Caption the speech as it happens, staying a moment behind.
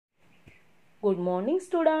Good morning,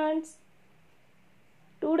 students.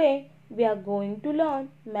 Today we are going to learn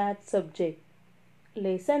math subject.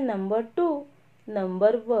 Lesson number 2,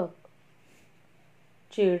 number work.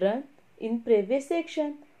 Children, in previous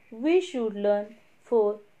section we should learn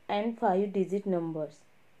 4 and 5 digit numbers.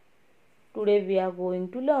 Today we are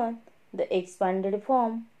going to learn the expanded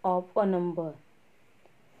form of a number.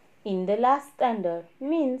 In the last standard,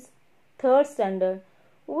 means 3rd standard,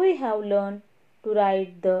 we have learned to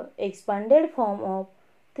write the expanded form of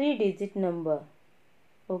 3 digit number.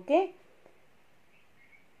 Okay?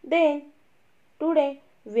 Then today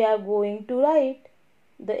we are going to write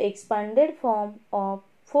the expanded form of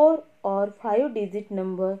 4 or 5 digit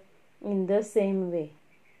number in the same way.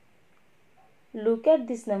 Look at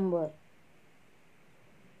this number.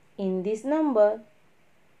 In this number,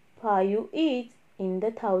 5 is in the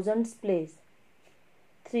thousands place,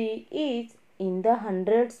 3 is in the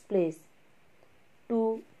hundreds place,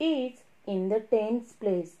 2 is in the tens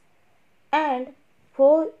place, and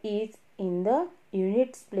 4 is in the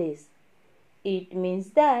units place. It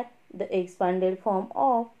means that the expanded form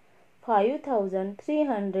of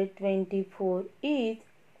 5324 is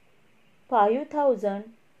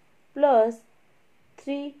 5000 plus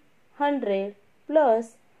 300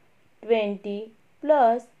 plus 20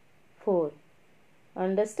 plus 4.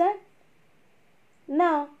 Understand?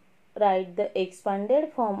 Now write the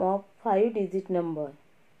expanded form of 5 digit number.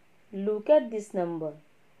 Look at this number.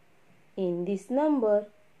 In this number,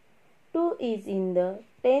 2 is in the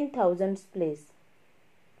 10,000s place,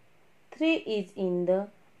 3 is in the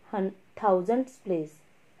thousands place,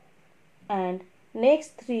 and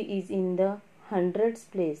next 3 is in the hundreds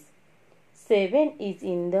place, 7 is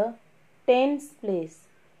in the tens place,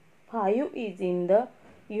 5 is in the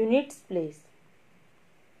units place.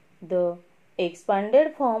 The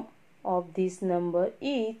expanded form of this number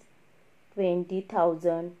is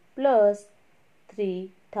 20,000 plus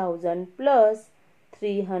 3,000 plus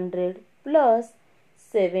 300 plus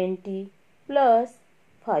 70 plus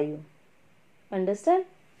 5. Understand?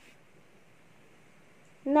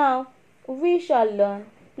 Now we shall learn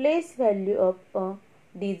place value of a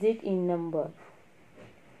digit in number.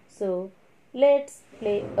 So let's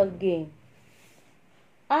play a game.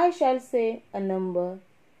 I shall say a number,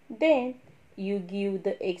 then you give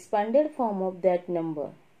the expanded form of that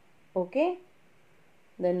number. Okay?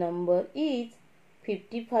 The number is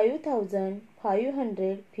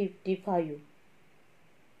 55,555.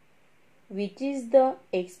 Which is the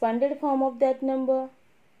expanded form of that number?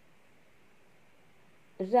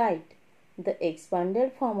 Right. The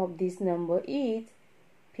expanded form of this number is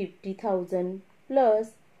 50,000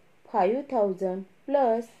 plus 5,000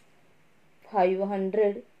 plus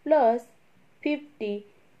 500 plus 50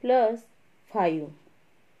 plus 5.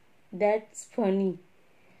 That's funny.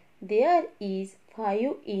 There is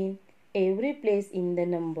 5 in every place in the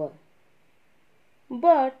number,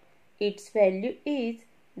 but its value is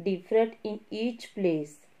different in each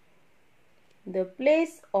place. The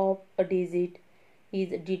place of a digit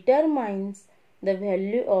determines the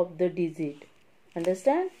value of the digit.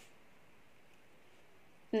 Understand?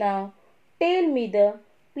 Now tell me the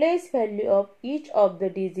place value of each of the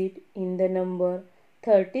digits in the number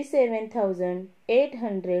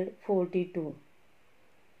 37,842.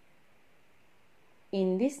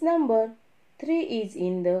 In this number, 3 is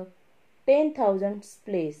in the 10,000s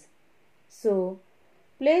place. So,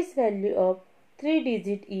 place value of 3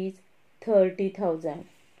 digit is 30,000.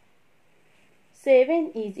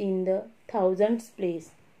 7 is in the thousands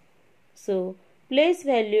place. So, place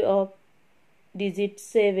value of digit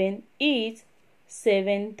 7 is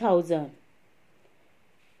 7,000.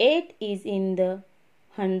 8 is in the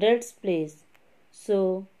hundreds place.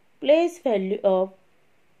 So, place value of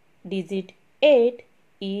digit 8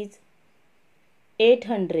 is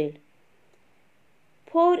 800.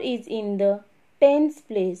 4 is in the tens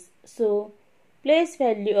place. So, place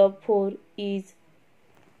value of 4 is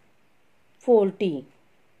 40.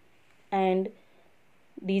 And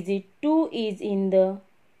digit 2 is in the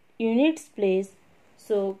units place.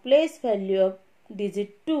 So, place value of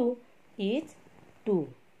digit 2 is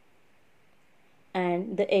 2.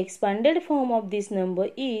 And the expanded form of this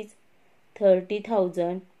number is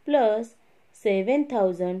 30,000 plus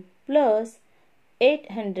 7,000 plus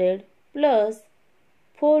 800 plus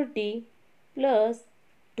 40 plus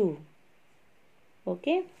 2.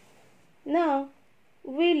 Okay. Now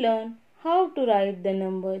we learn how to write the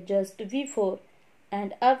number just before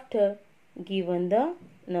and after given the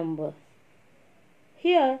number.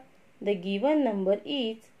 Here the given number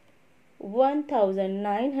is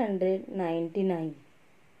 1999.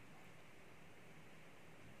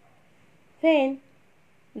 When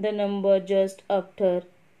the number just after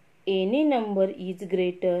any number is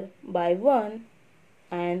greater by 1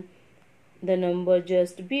 and the number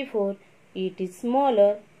just before it is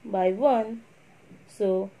smaller by 1.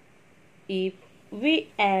 So, if we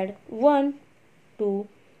add 1 to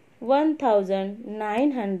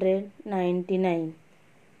 1999,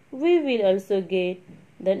 we will also get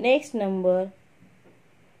the next number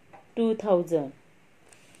 2000.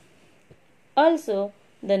 Also,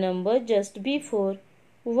 the number just before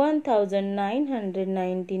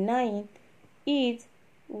 1999 is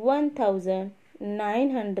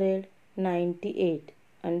 1998.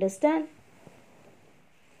 Understand?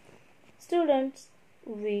 Students,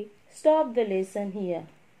 we stop the lesson here.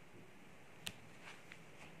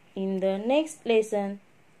 In the next lesson,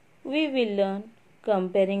 we will learn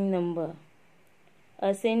comparing number,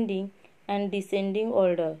 ascending and descending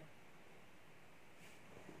order,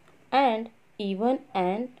 and even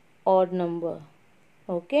and odd number.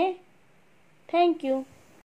 Okay? Thank you.